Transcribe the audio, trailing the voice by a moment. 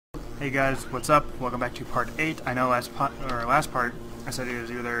Hey guys, what's up? Welcome back to part 8. I know last part I said it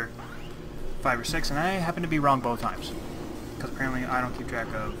was either 5 or 6, and I happen to be wrong both times. Because apparently I don't keep track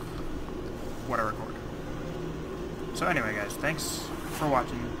of what I record. So anyway guys, thanks for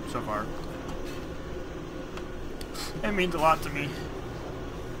watching so far. It means a lot to me.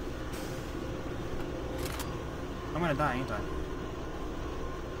 I'm gonna die anytime.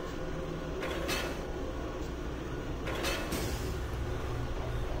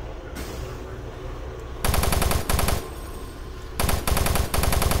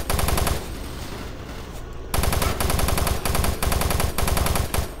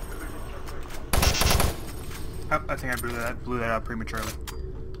 Oh, I think I blew that out prematurely.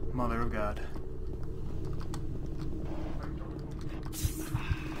 Mother of God.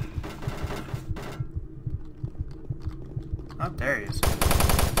 Oh, there he is.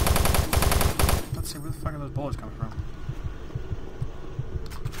 Let's see, where the fuck are those bullets coming from?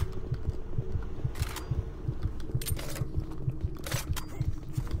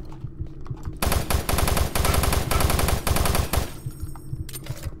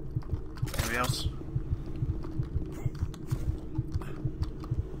 Anybody else?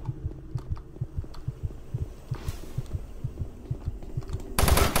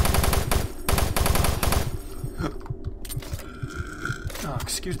 Oh,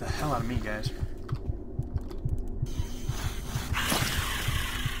 excuse the hell out of me, guys.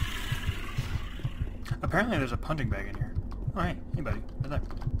 Apparently there's a punching bag in here. Oh, hey, buddy. Right there.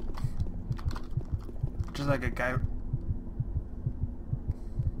 Just like a guy...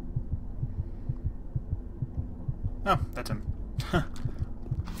 Oh, that's him.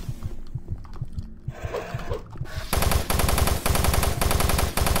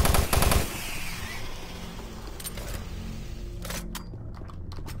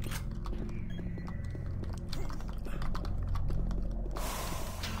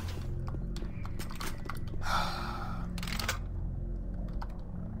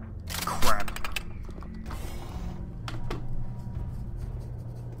 Crap.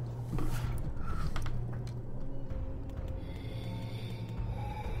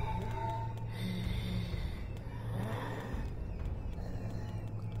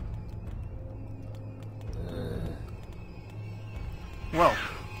 Well,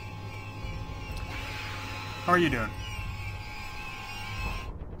 how are you doing?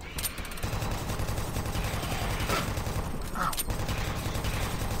 Ow.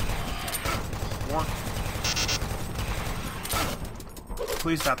 What?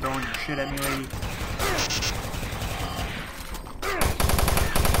 Please stop throwing your shit at me, lady.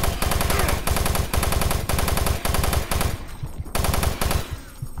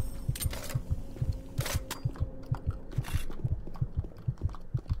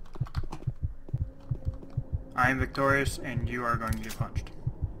 I am victorious, and you are going to get punched.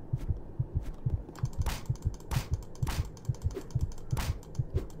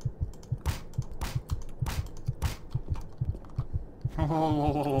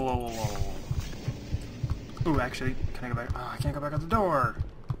 Ooh, actually, can I go back? Oh, I can't go back out the door.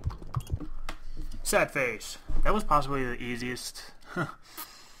 Sad face. That was possibly the easiest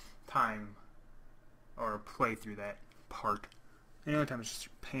time or play through that part. Any other time it's just a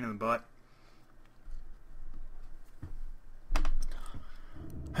pain in the butt.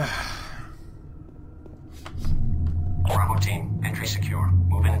 Bravo team, entry secure.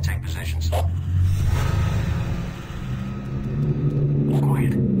 Move in and take positions.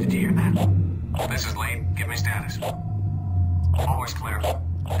 Quiet. Did you hear that? This is Lane. Give me status. Always clear.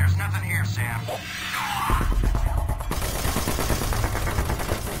 There's nothing here, Sam. Go on.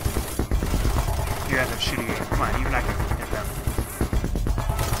 You guys have shitty aim. Come on, even I can hit them.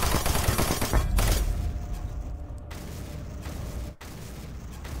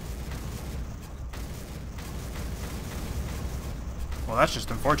 Well, that's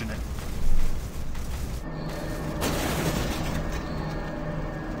just unfortunate.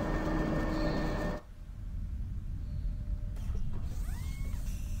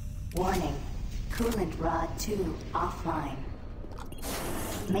 Warning. Coolant rod 2 offline.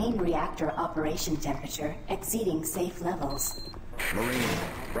 Main reactor operation temperature exceeding safe levels. Marine,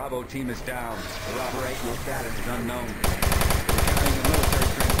 Bravo team is down. Corroborate your status is unknown. We're carrying a military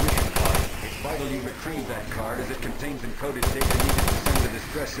transmission card. It's vital you retrieve that card as it contains encoded data needed to send a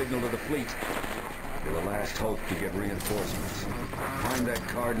distress signal to the fleet. You're the last hope to get reinforcements. Find that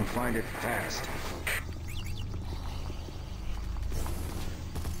card and find it fast.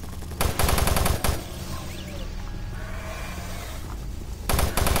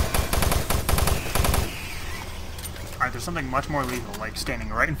 Alright, there's something much more lethal, like standing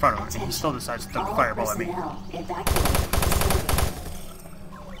right in front of him, and he still decides to throw a fireball at me. Evacuate the facility.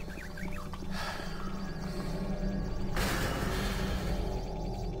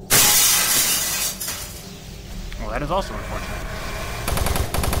 That is also unfortunate.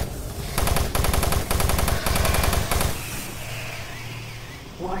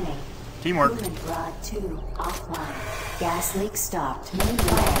 Warning. Teamwork. Coolant rod 2 offline. Gas leak stopped. Main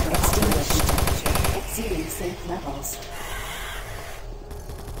reactor extinguished. Temperature exceeding safe levels.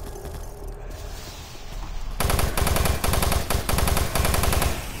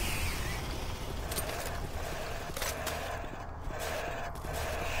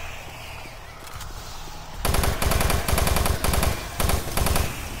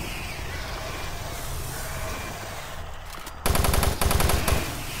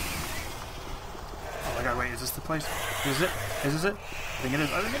 Wait, is this the place? Is it? Is this it? I think it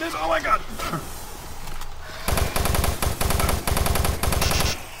is. I think it is. Oh my god!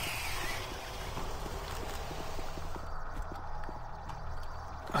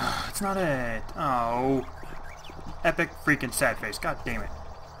 It's not it. Oh. Epic freaking sad face. God damn it.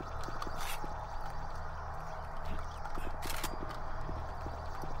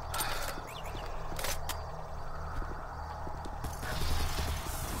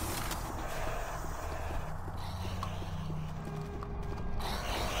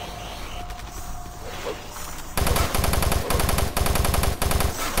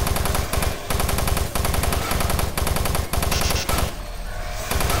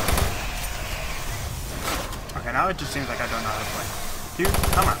 Now it just seems like I don't know how to play. Dude,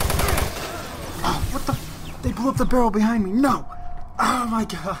 come on. Oh, what the? They blew up the barrel behind me. No! Oh my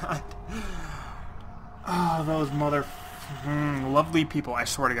god. Oh, those mother... lovely people. I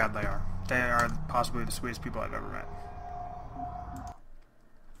swear to god they are. They are possibly the sweetest people I've ever met.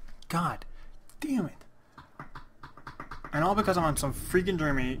 God damn it. And all because I'm on some freaking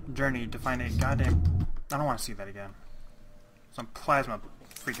journey to find a goddamn... I don't want to see that again. Some plasma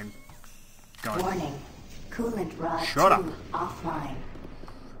freaking going. Warning. Coolant rod Shut 2 up. offline.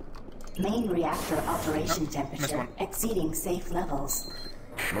 Main reactor operation temperature exceeding safe levels.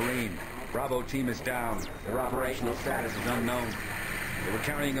 Marine, Bravo team is down. Their operational status is unknown. They were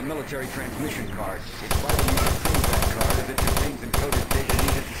carrying a military transmission card. It's vital you retrieve that card as it contains encoded data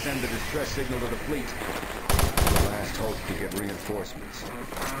needed to send the distress signal to the fleet. The last hope to get reinforcements.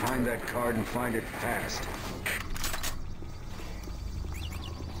 Find that card and find it fast.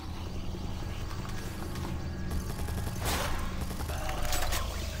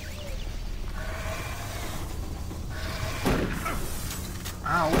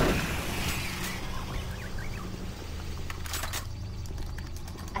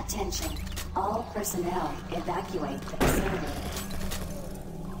 Attention. All personnel evacuate the facility.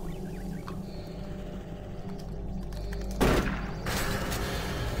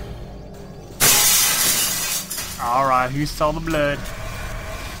 Alright, who saw the blood?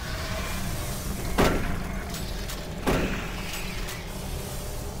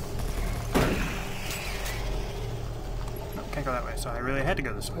 No, can't go that way, so I really had to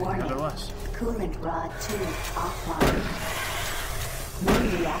go this way, Warning. nevertheless. Coolant rod 2 offline.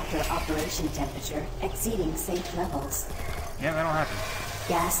 Main reactor operation temperature exceeding safe levels. Yeah, that'll happen.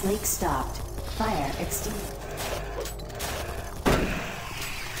 Gas leak stopped. Fire extinguished.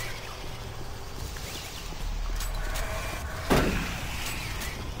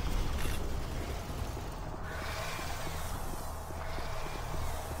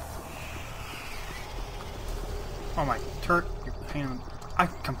 Oh my turret, you're pain in the... I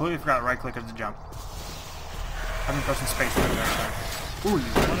completely forgot right click is to jump. I've been pressing space the entire time. Ooh, you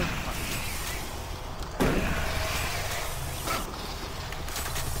motherfucker.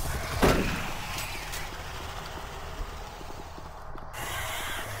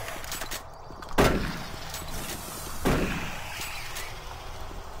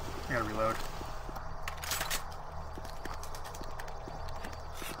 I gotta reload.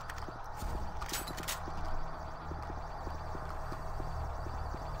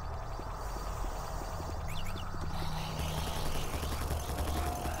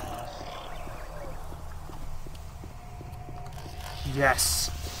 Yes.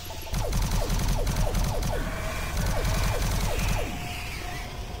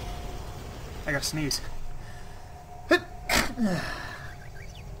 I gotta sneeze.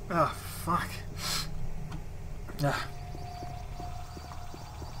 Oh, fuck.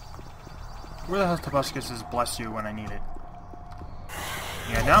 Where the hell's Tobuscus' bless you when I need it?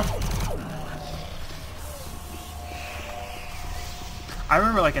 Yeah, no? I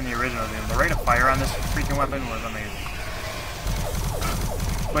remember, like, in the original game, the rate of fire on this freaking weapon was amazing.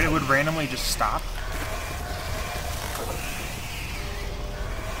 But it would randomly just stop.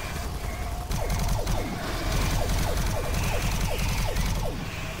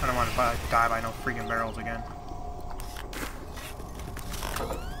 I don't want to die by no freaking barrels again.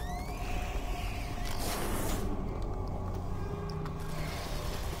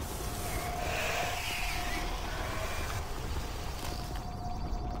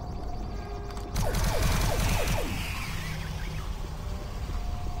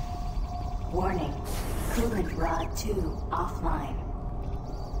 Rod 2 offline.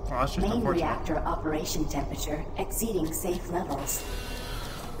 Well, that's just Main unfortunate. reactor operation temperature exceeding safe levels.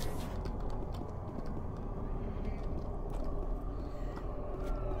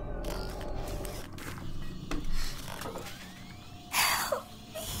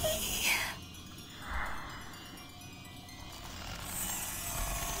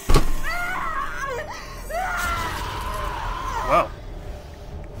 Whoa.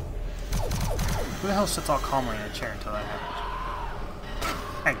 Who the hell sits all calmly in a chair until that happens?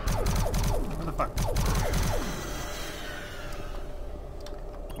 Hey. What the fuck?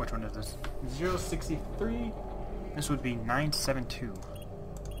 Which one is this? 063? This would be 972.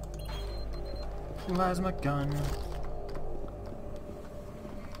 Plasma gun.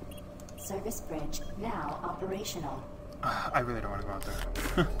 Service bridge now operational. I really don't want to go out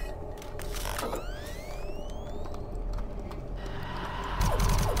there.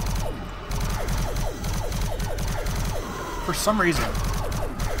 For some reason,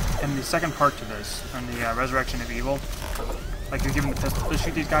 in the second part to this, in the Resurrection of Evil, like you're given the pistol to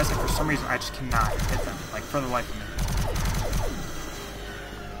shoot these guys, and for some reason I just cannot hit them, like for the life of me.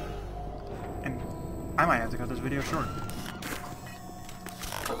 And I might have to cut this video short.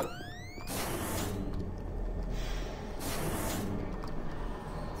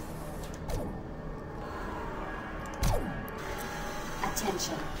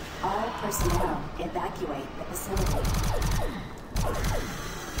 Attention. All personnel evacuate the facility.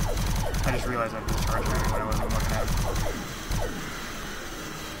 I just realized I discharged her when I wasn't looking at it.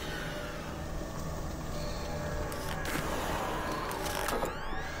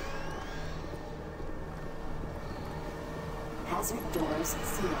 Hazard doors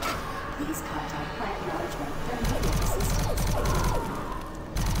sealed. Please contact plant management for immediate assistance.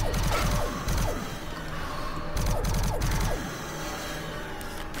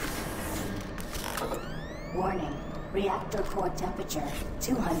 Warning. Reactor core temperature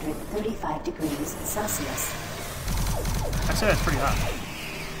 235 degrees Celsius. I'd say that's pretty hot.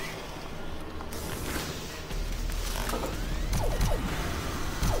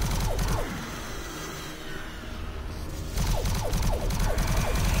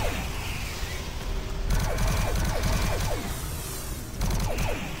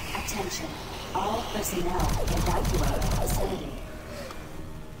 Attention. All personnel evacuate the facility.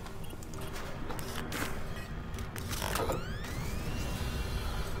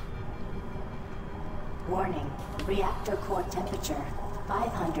 Warning. Reactor core temperature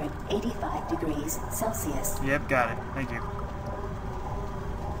 585 degrees Celsius. Yep, got it. Thank you.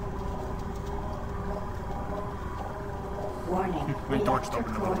 Warning. My door just Reactor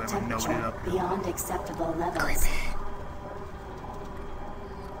opened a core little bit with nobody temperature up. beyond acceptable levels.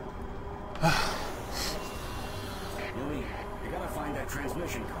 Louis, you gotta find that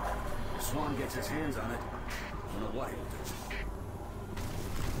transmission card. If Swan gets his hands on it, I don't know what he'll do.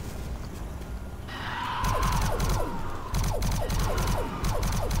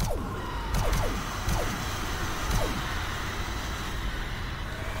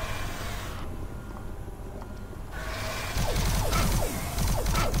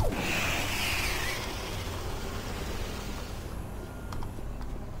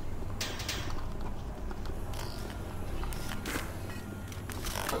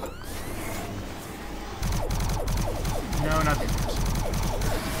 No, nothing.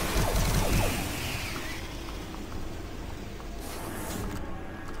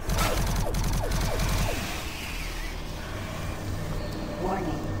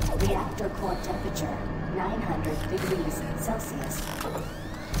 Warning. Reactor core temperature 900 degrees Celsius.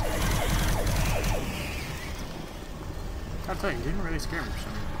 I'll tell you, you didn't really scare me for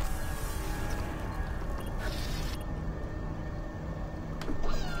some reason.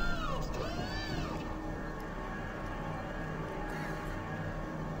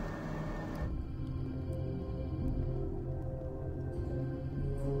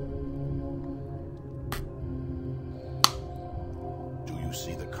 Do you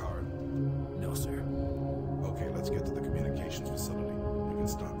see the card? No, sir. Okay, let's get to the communications facility. You can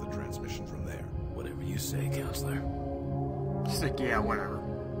stop the transmission from there. Whatever you say, Counselor. She's like, yeah, whatever.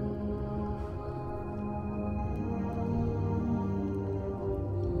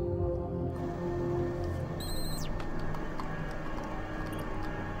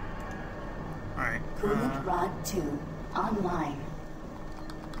 Alright. Coolant rod 2 online.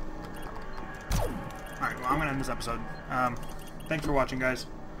 Alright, well, I'm going to end this episode. Thanks for watching, guys.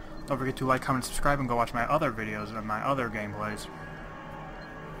 Don't forget to like, comment, subscribe, and go watch my other videos and my other gameplays.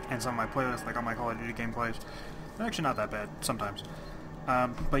 And some of my playlists, like all my Call of Duty gameplays. They're actually not that bad, sometimes.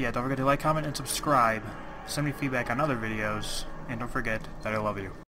 But yeah, don't forget to like, comment, and subscribe. Send me feedback on other videos. And don't forget that I love you.